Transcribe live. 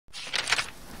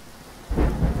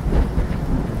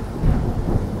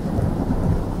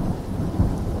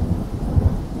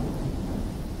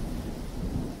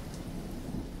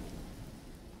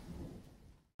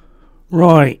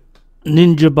Right,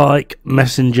 NinjaBike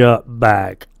messenger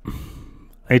bag.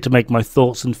 I need to make my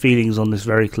thoughts and feelings on this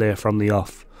very clear from the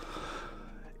off.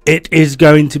 It is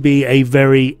going to be a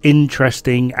very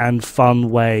interesting and fun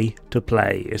way to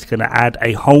play. It's going to add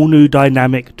a whole new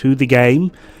dynamic to the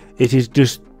game. It is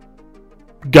just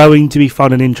going to be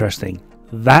fun and interesting.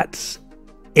 That's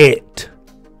it.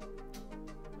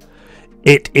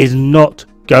 It is not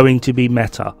going to be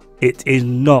meta. It is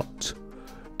not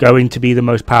going to be the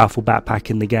most powerful backpack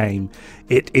in the game.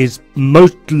 It is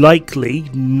most likely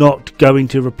not going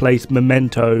to replace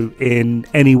Memento in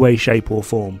any way, shape or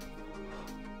form.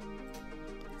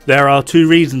 There are two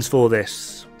reasons for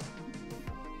this.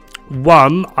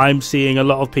 One, I'm seeing a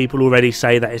lot of people already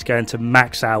say that it's going to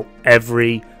max out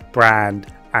every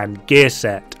brand and gear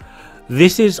set.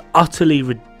 This is utterly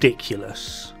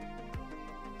ridiculous.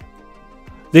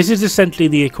 This is essentially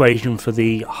the equation for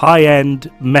the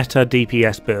high-end meta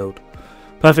DPS build.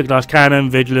 Perfect Glass Cannon,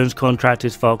 Vigilance,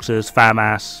 Contractors, Foxes,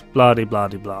 FAMAS, blah de blah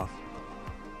de blah.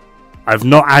 I've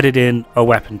not added in a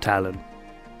weapon talent.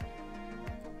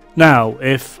 Now,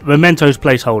 if Memento's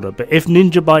placeholder, but if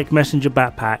NinjaBike Messenger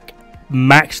Backpack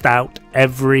maxed out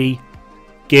every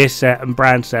gear set and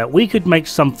brand set, we could make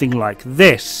something like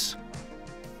this.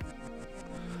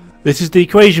 This is the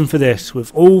equation for this,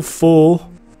 with all 4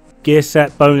 gear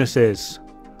set bonuses.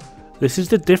 This is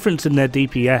the difference in their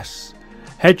DPS.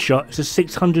 Headshot is a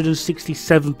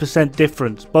 667%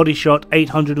 difference. Body shot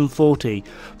 840.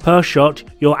 Per shot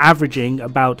you're averaging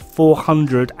about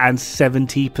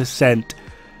 470%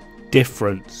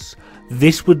 difference.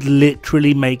 This would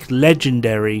literally make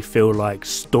Legendary feel like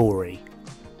Story.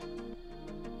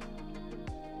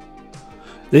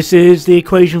 This is the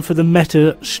equation for the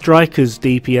meta Strikers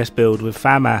DPS build with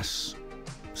FAMAS.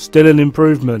 Still an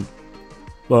improvement.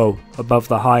 Well, above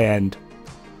the high end.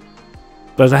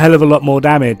 Does a hell of a lot more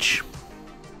damage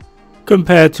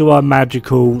compared to our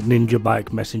magical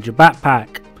NinjaBike Messenger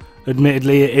Backpack.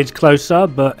 Admittedly, it is closer,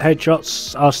 but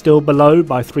headshots are still below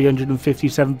by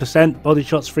 357%, body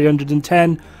shots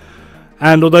 310,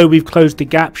 and although we've closed the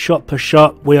gap shot per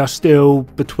shot, we are still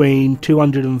between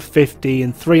 250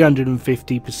 and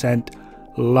 350%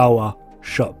 lower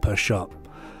shot per shot.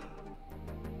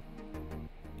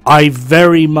 I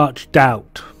very much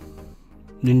doubt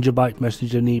NinjaBike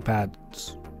Messenger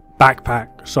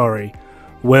Backpack,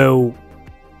 will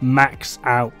max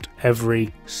out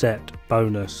every set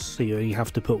bonus. So you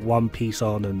have to put one piece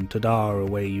on and ta-da,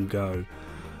 away you go.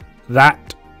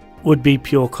 That would be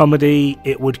pure comedy.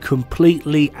 It would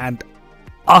completely and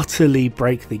utterly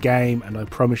break the game, and I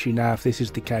promise you now, if this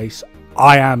is the case,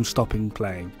 I am stopping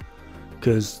playing,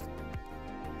 because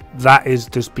that is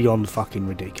just beyond fucking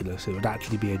ridiculous. It would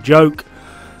actually be a joke.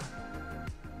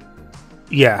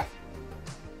 Yeah.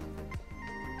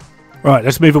 Right,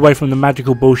 let's move away from the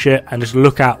magical bullshit and just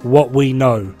look at what we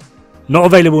know. Not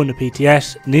available in the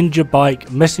PTS, NinjaBike,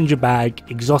 Messenger Bag,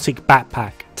 Exotic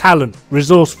Backpack, Talent,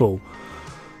 Resourceful.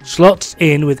 Slots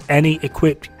in with any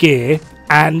equipped gear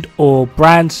and or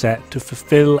brand set to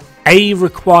fulfill a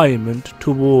requirement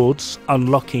towards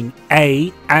unlocking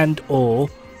a and or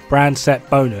brand set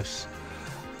bonus.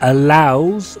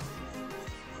 Allows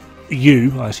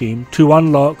you, I assume, to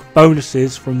unlock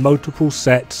bonuses from multiple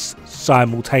sets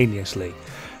simultaneously.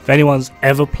 If anyone's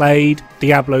ever played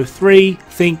Diablo 3,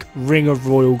 think Ring of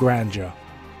Royal Grandeur.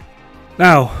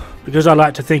 Now, because I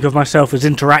like to think of myself as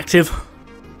interactive,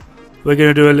 we're going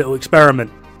to do a little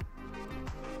experiment.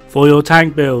 For your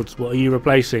tank builds, what are you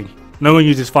replacing? No one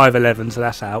uses 511, so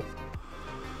that's out.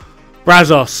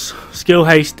 Brazos, skill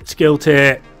haste, skill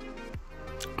tier,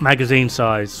 magazine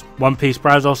size. One piece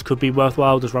Brazos could be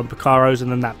worthwhile, just run Picaros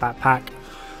and then that backpack.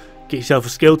 Get yourself a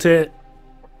skill tier,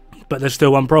 but there's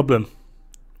still one problem.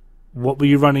 What were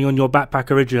you running on your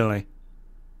backpack originally?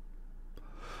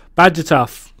 Badger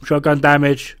Tough, shotgun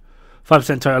damage,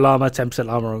 5% total armor,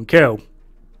 10% armor on kill.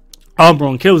 Armor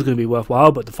on kill is going to be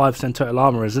worthwhile, but the 5% total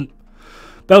armor isn't.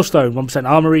 Bellstone, 1%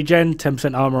 armor regen,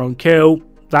 10% armor on kill.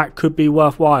 That could be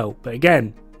worthwhile, but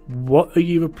again, what are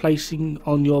you replacing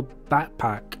on your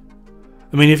backpack?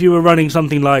 I mean, if you were running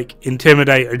something like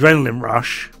Intimidate, Adrenaline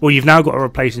Rush, well, you've now got to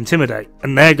replace Intimidate,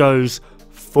 and there goes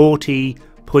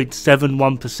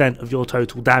 40.71% of your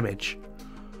total damage.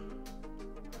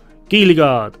 Ghillie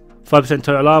Guard, 5%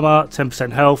 total armor,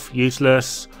 10% health,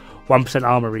 useless, 1%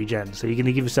 armor regen. So you're going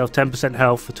to give yourself 10%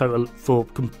 health for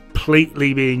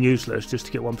completely being useless just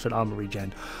to get 1% armor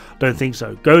regen. Don't think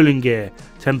so. Golem Gear,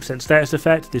 10% status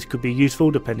effect. This could be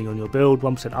useful depending on your build.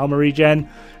 1% armor regen.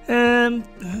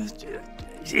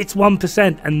 It's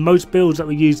 1%, and most builds that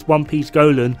we use one piece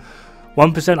Golem,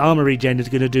 1% armor regen is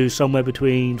going to do somewhere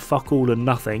between fuck all and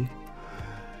nothing.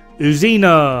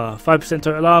 Uzina, 5%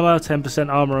 total armor,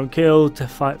 10% armor on kill,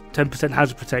 10%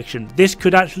 hazard protection. This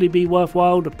could actually be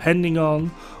worthwhile depending on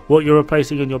what you're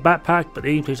replacing on your backpack, but the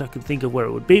only place I can think of where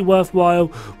it would be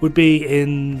worthwhile would be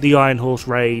in the Iron Horse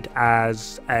raid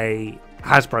as a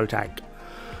Hasbro tank.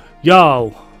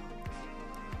 Jarl,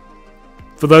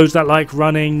 for those that like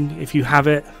running, if you have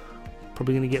it,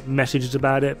 probably going to get messages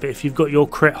about it, but if you've got your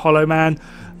crit Hollow Man,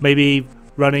 maybe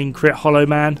running crit Hollow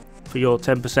Man for your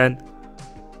 10%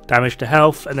 damage to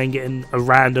health, and then getting a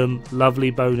random lovely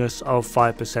bonus of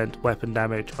 5% weapon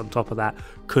damage on top of that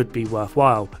could be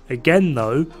worthwhile. Again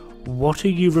though, what are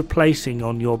you replacing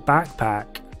on your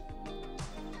backpack?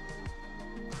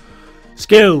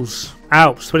 Skills.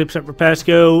 Alps, 20% repair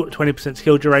skill, 20%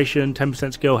 skill duration,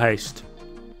 10% skill haste.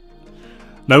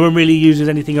 No one really uses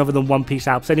anything other than One Piece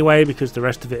Alps anyway, because the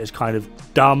rest of it is kind of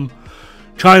dumb.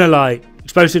 China Light,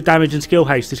 explosive damage and skill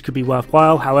haste. This could be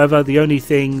worthwhile. However, the only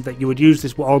thing that you would use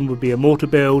this on would be a mortar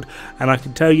build, and I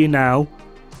can tell you now,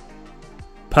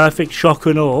 perfect shock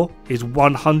and awe is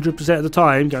 100% of the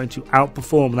time going to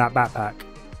outperform that backpack.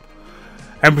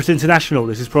 Empress International,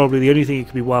 this is probably the only thing it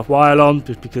could be worthwhile on,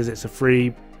 just because it's a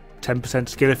free 10%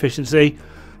 skill efficiency.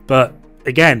 But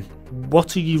again,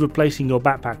 what are you replacing your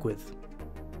backpack with?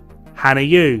 Hana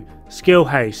Yu, skill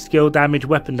haste, skill damage,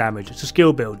 weapon damage. It's a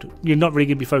skill build. You're not really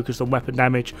going to be focused on weapon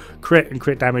damage. Crit and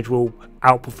crit damage will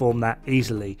outperform that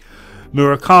easily.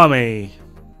 Murakami,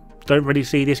 don't really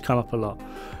see this come up a lot.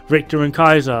 Richter and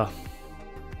Kaiser,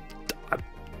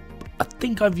 I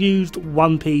think I've used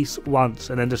One Piece once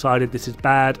and then decided this is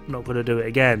bad, I'm not going to do it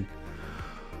again.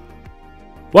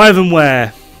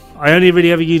 Wyvernware, I only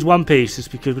really ever use One Piece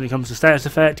just because when it comes to status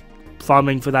effect,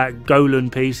 farming for that Golan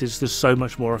piece is just so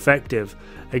much more effective.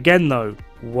 Again though,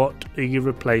 what are you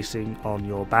replacing on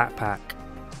your backpack?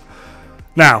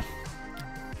 Now,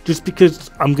 just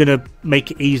because I'm going to make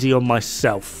it easy on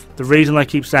myself, the reason I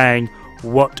keep saying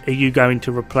what are you going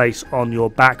to replace on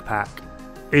your backpack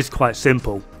is quite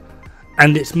simple,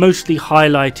 and it's mostly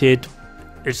highlighted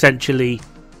essentially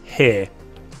here.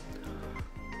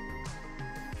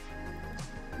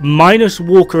 Minus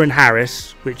Walker and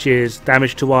Harris, which is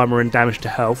damage to armor and damage to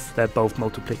health, they're both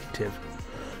multiplicative.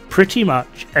 Pretty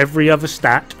much every other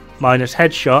stat, minus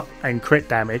headshot and crit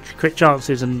damage. Crit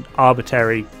chance is an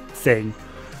arbitrary thing,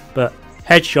 but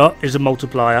headshot is a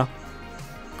multiplier,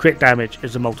 crit damage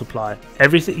is a multiplier.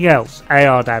 Everything else,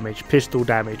 AR damage, pistol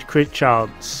damage, crit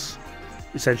chance,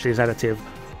 essentially is additive.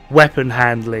 Weapon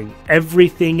handling,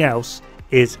 everything else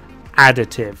is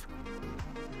additive.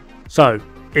 So,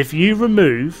 if you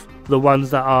remove the ones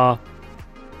that are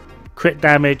crit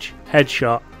damage,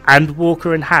 headshot, and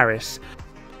Walker and Harris,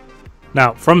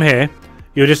 now from here,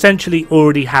 you'd essentially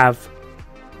already have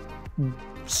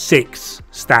 6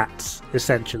 stats,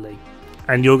 essentially.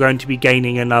 And you're going to be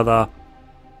gaining another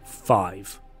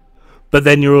 5. But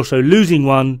then you're also losing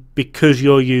 1 because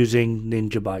you're using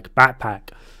NinjaBike backpack.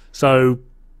 So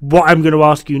what I'm going to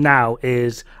ask you now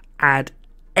is add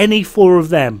any 4 of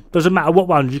them. Doesn't matter what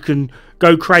ones, you can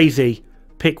go crazy,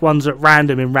 pick ones at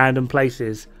random in random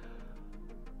places.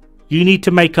 You need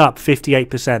to make up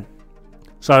 58%.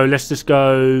 So let's just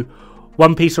go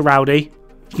One Piece of Rowdy.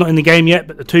 It's not in the game yet,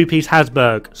 but the 2-piece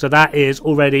Hasberg. So that is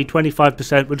already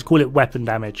 25%. We'll just call it weapon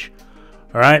damage.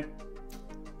 Alright.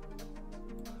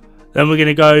 Then we're going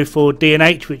to go for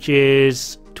D&H, which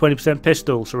is 20%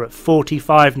 pistol. So we're at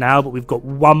 45 now, but we've got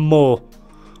one more.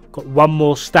 Got one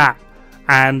more stat.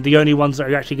 And the only ones that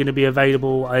are actually going to be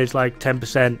available is like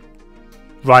 10%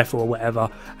 rifle or whatever.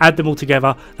 Add them all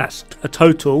together. That's a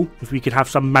total, if we could have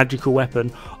some magical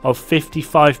weapon, of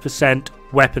 55%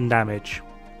 weapon damage.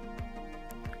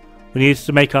 We need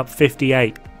to make up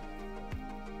 58.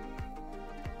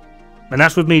 And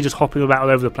that's with me just hopping about all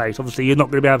over the place. Obviously, you're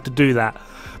not going to be able to do that.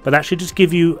 But that should just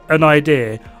give you an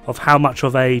idea of how much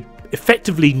of a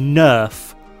effectively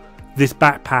nerf this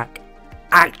backpack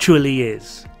actually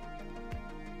is.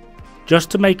 Just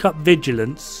to make up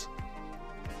vigilance,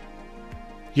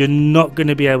 you're not going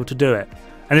to be able to do it.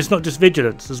 And it's not just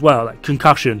vigilance as well, like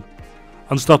concussion,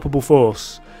 unstoppable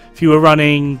force. If you were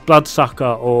running bloodsucker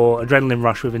or adrenaline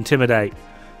rush with intimidate,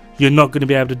 you're not going to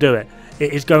be able to do it.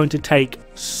 It is going to take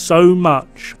so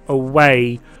much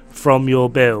away from your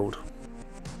build.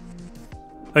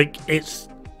 Like, it's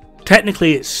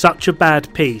technically it's such a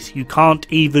bad piece, you can't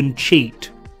even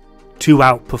cheat to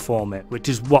outperform it, which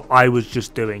is what I was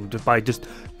just doing, just by just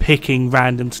picking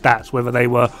random stats, whether they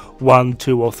were 1,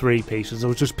 2 or 3 pieces. I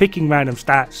was just picking random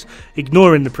stats,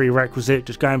 ignoring the prerequisite,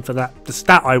 just going for that the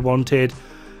stat I wanted,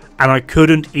 and I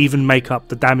couldn't even make up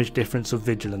the damage difference of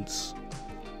vigilance.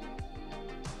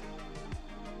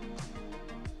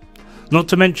 Not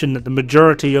to mention that the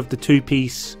majority of the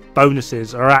 2-piece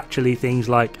bonuses are actually things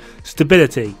like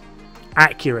stability,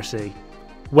 accuracy,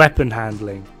 weapon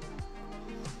handling.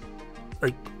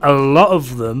 Like, a lot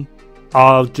of them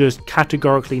are just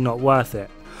categorically not worth it.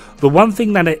 The one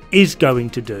thing that it is going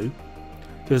to do,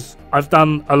 because I've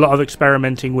done a lot of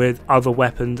experimenting with other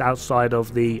weapons outside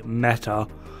of the meta,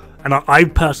 and I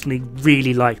personally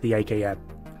really like the AKM.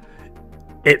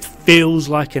 It feels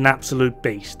like an absolute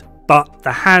beast, but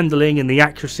the handling and the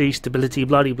accuracy, stability,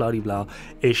 blah blah blah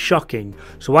is shocking.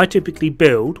 So I typically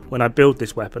build, when I build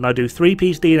this weapon, I do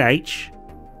 3-piece D&H,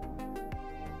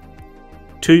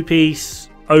 2-piece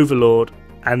Overlord,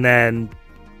 and then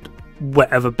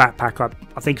whatever backpack,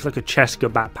 I think it's like a Cheska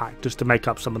backpack, just to make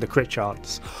up some of the crit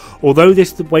chance. Although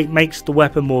this makes the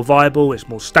weapon more viable, it's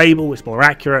more stable, it's more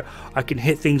accurate, I can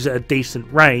hit things at a decent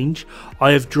range,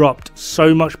 I have dropped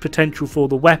so much potential for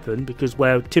the weapon, because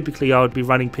where typically I would be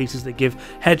running pieces that give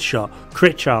headshot,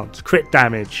 crit chance, crit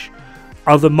damage,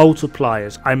 other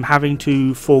multipliers, I'm having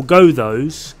to forego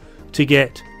those to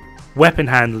get weapon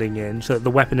handling in so that the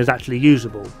weapon is actually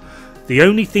usable. The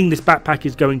only thing this backpack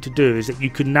is going to do is that you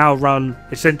can now run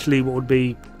essentially what would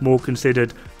be more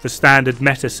considered the standard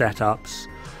meta setups,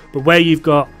 but where you've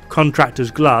got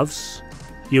Contractor's Gloves,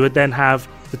 you would then have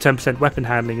the 10% weapon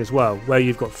handling as well. Where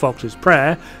you've got Fox's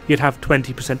Prayer, you'd have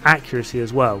 20% accuracy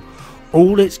as well.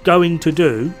 All it's going to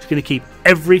do is going to keep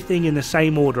everything in the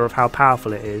same order of how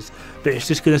powerful it is, but it's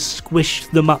just going to squish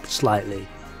them up slightly.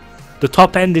 The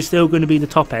top end is still going to be the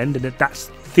top end, and that's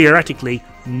theoretically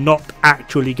not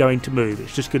actually going to move.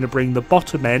 It's just going to bring the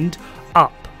bottom end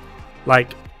up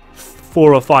like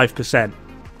 4 or 5%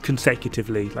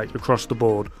 consecutively, like across the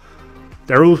board.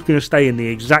 They're all going to stay in the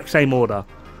exact same order,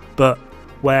 but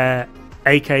where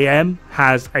AKM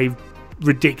has a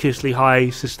ridiculously high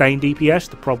sustained DPS,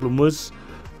 the problem was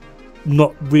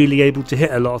not really able to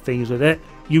hit a lot of things with it.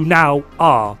 You now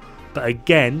are, but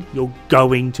again, you're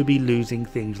going to be losing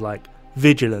things like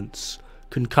vigilance,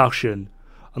 concussion,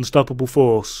 unstoppable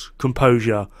force,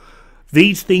 composure.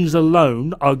 These things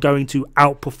alone are going to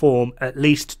outperform at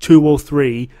least 2 or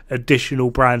 3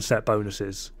 additional brand set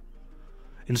bonuses.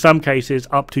 In some cases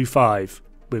up to 5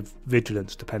 with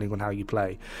vigilance, depending on how you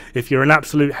play. If you're an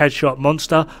absolute headshot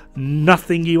monster,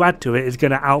 nothing you add to it is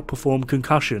going to outperform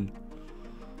concussion.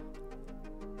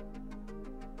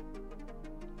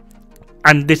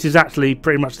 And this is actually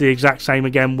pretty much the exact same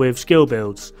again with skill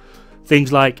builds.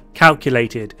 Things like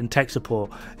Calculated and Tech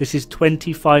Support. This is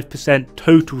 25%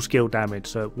 total skill damage,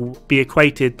 so it will be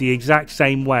equated the exact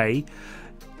same way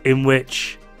in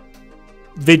which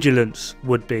Vigilance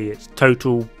would be. It's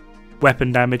total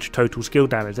weapon damage, total skill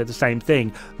damage. They're the same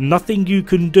thing. Nothing you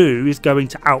can do is going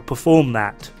to outperform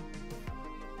that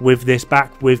with this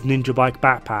with NinjaBike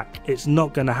backpack. It's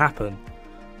not going to happen.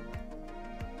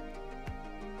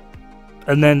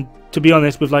 And then, to be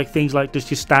honest, with like things like just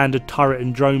your standard turret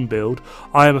and drone build,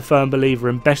 I am a firm believer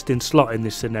in best in slot in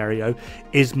this scenario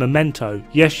is Memento.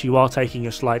 Yes, you are taking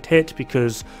a slight hit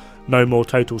because no more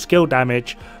total skill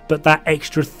damage, but that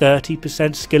extra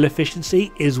 30% skill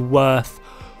efficiency is worth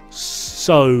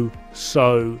so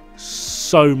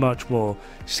much more.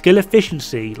 Skill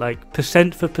efficiency, like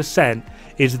percent for percent,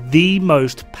 is the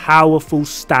most powerful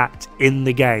stat in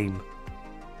the game.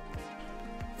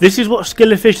 This is what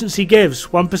skill efficiency gives.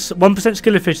 1%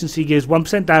 skill efficiency gives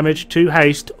 1% damage, 2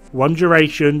 haste, 1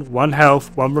 duration, 1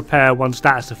 health, 1 repair, 1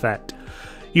 status effect.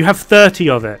 You have 30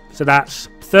 of it, so that's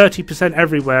 30%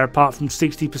 everywhere apart from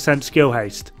 60% skill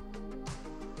haste.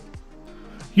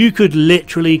 You could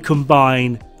literally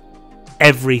combine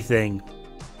everything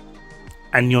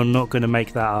and you're not going to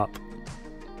make that up.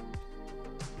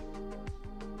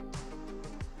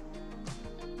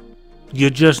 You're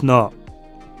just not.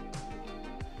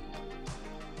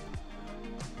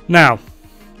 Now,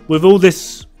 with all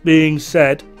this being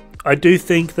said, I do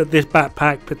think that this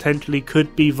backpack potentially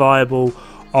could be viable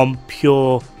on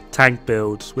pure tank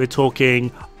builds. We're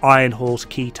talking Iron Horse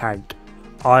Key Tank,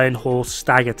 Iron Horse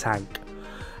Stagger Tank.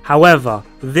 However,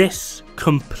 this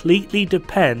completely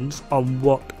depends on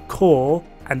what core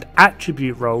and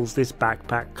attribute roles this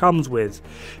backpack comes with.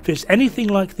 If it's anything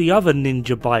like the other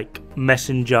NinjaBike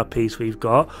messenger piece we've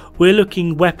got, we're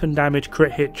looking weapon damage,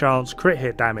 crit hit chance, crit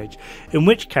hit damage, in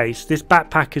which case this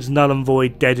backpack is null and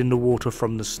void, dead in the water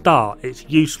from the start. It's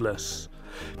useless.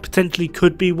 Potentially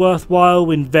could be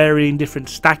worthwhile in varying different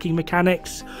stacking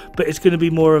mechanics, but it's going to be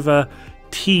more of a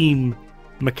team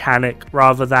mechanic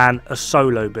rather than a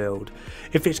solo build.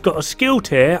 If it's got a skill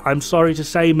tier, I'm sorry to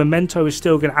say Memento is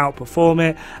still going to outperform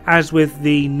it, as with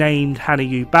the named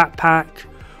Hanayu backpack.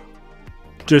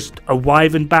 Just a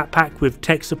Wyvern backpack with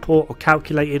tech support or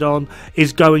calculated on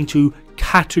is going to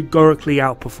categorically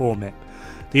outperform it.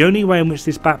 The only way in which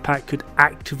this backpack could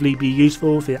actively be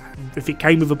useful if it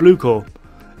came with a blue core.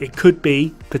 It could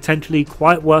be potentially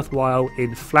quite worthwhile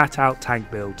in flat out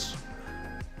tank builds.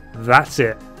 That's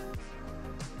it.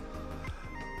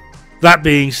 That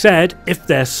being said, if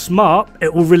they're smart,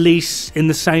 it will release in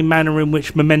the same manner in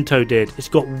which Memento did. It's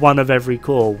got one of every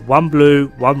core. One blue,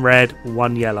 one red,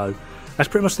 one yellow. That's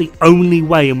pretty much the only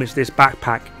way in which this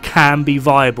backpack can be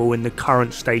viable in the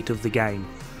current state of the game.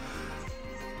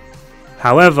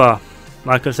 However,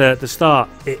 like I said at the start,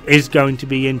 it is going to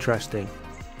be interesting.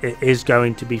 It is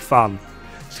going to be fun.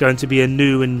 It's going to be a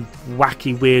new and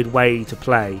wacky, weird way to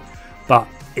play. But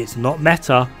it's not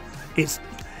meta. It's...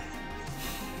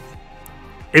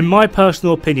 In my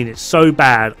personal opinion, it's so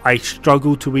bad, I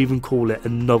struggle to even call it a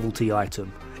novelty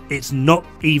item. It's not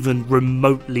even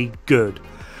remotely good.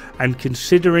 And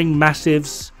considering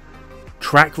Massive's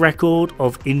track record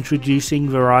of introducing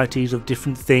varieties of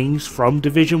different things from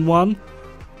Division 1,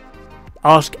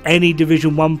 ask any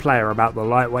Division 1 player about the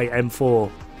lightweight M4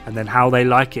 and then how they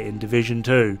like it in Division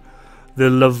 2. The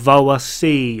Lavoa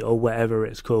C or whatever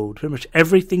it's called. Pretty much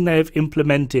everything they have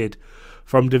implemented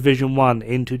from Division 1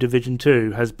 into Division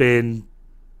 2 has been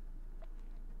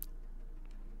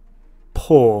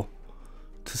poor,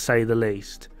 to say the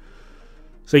least.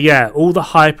 So yeah, all the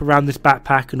hype around this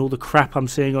backpack and all the crap I'm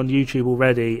seeing on YouTube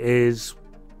already is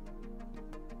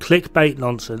clickbait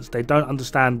nonsense. They don't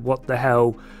understand what the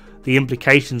hell the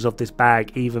implications of this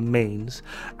bag even means,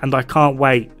 and I can't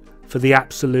wait for the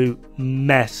absolute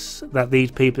mess that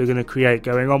these people are going to create,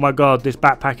 going, oh my god, this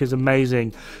backpack is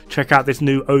amazing, check out this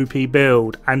new OP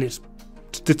build, and it's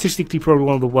statistically probably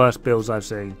one of the worst builds I've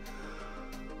seen.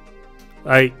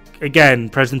 Like, again,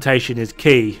 presentation is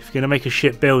key. If you're going to make a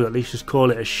shit build, at least just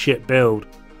call it a shit build.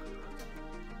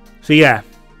 So yeah,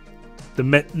 the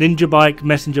NinjaBike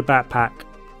Messenger backpack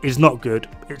is not good.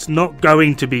 It's not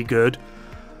going to be good.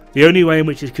 The only way in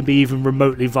which it can be even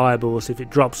remotely viable is if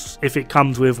it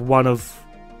comes with one of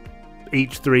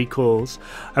each 3 cores.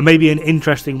 And maybe an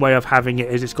interesting way of having it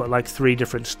is it's got like 3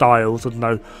 different styles. I don't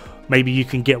know, maybe you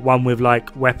can get one with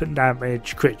like weapon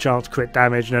damage, crit chance, crit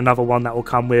damage, and another one that will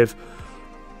come with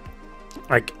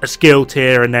like a skill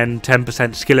tier and then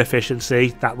 10% skill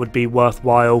efficiency. That would be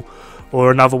worthwhile. Or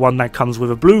another one that comes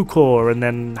with a blue core and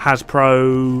then has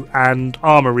pro and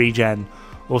armor regen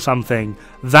or something.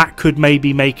 That could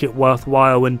maybe make it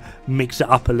worthwhile and mix it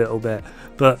up a little bit,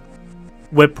 but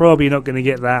we're probably not going to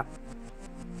get that.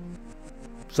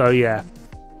 So yeah,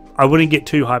 I wouldn't get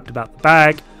too hyped about the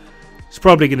bag. It's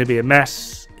probably going to be a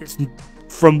mess. It's,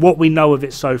 from what we know of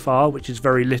it so far, which is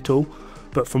very little,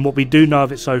 but from what we do know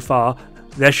of it so far,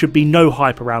 there should be no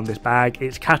hype around this bag.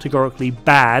 It's categorically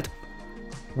bad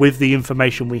with the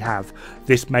information we have.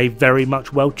 This may very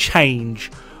much well change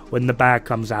when the bag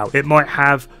comes out. It might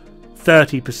have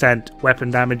 30%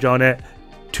 weapon damage on it,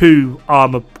 2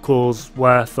 armor cores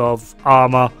worth of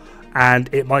armor, and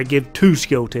it might give 2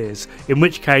 skill tiers, in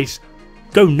which case,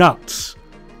 go nuts.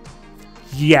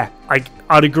 Yeah,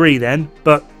 I'd agree then,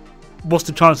 but what's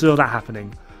the chances of that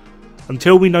happening?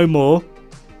 Until we know more,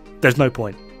 there's no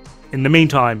point. In the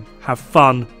meantime, have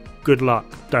fun, good luck,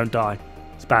 don't die.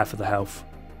 It's bad for the health.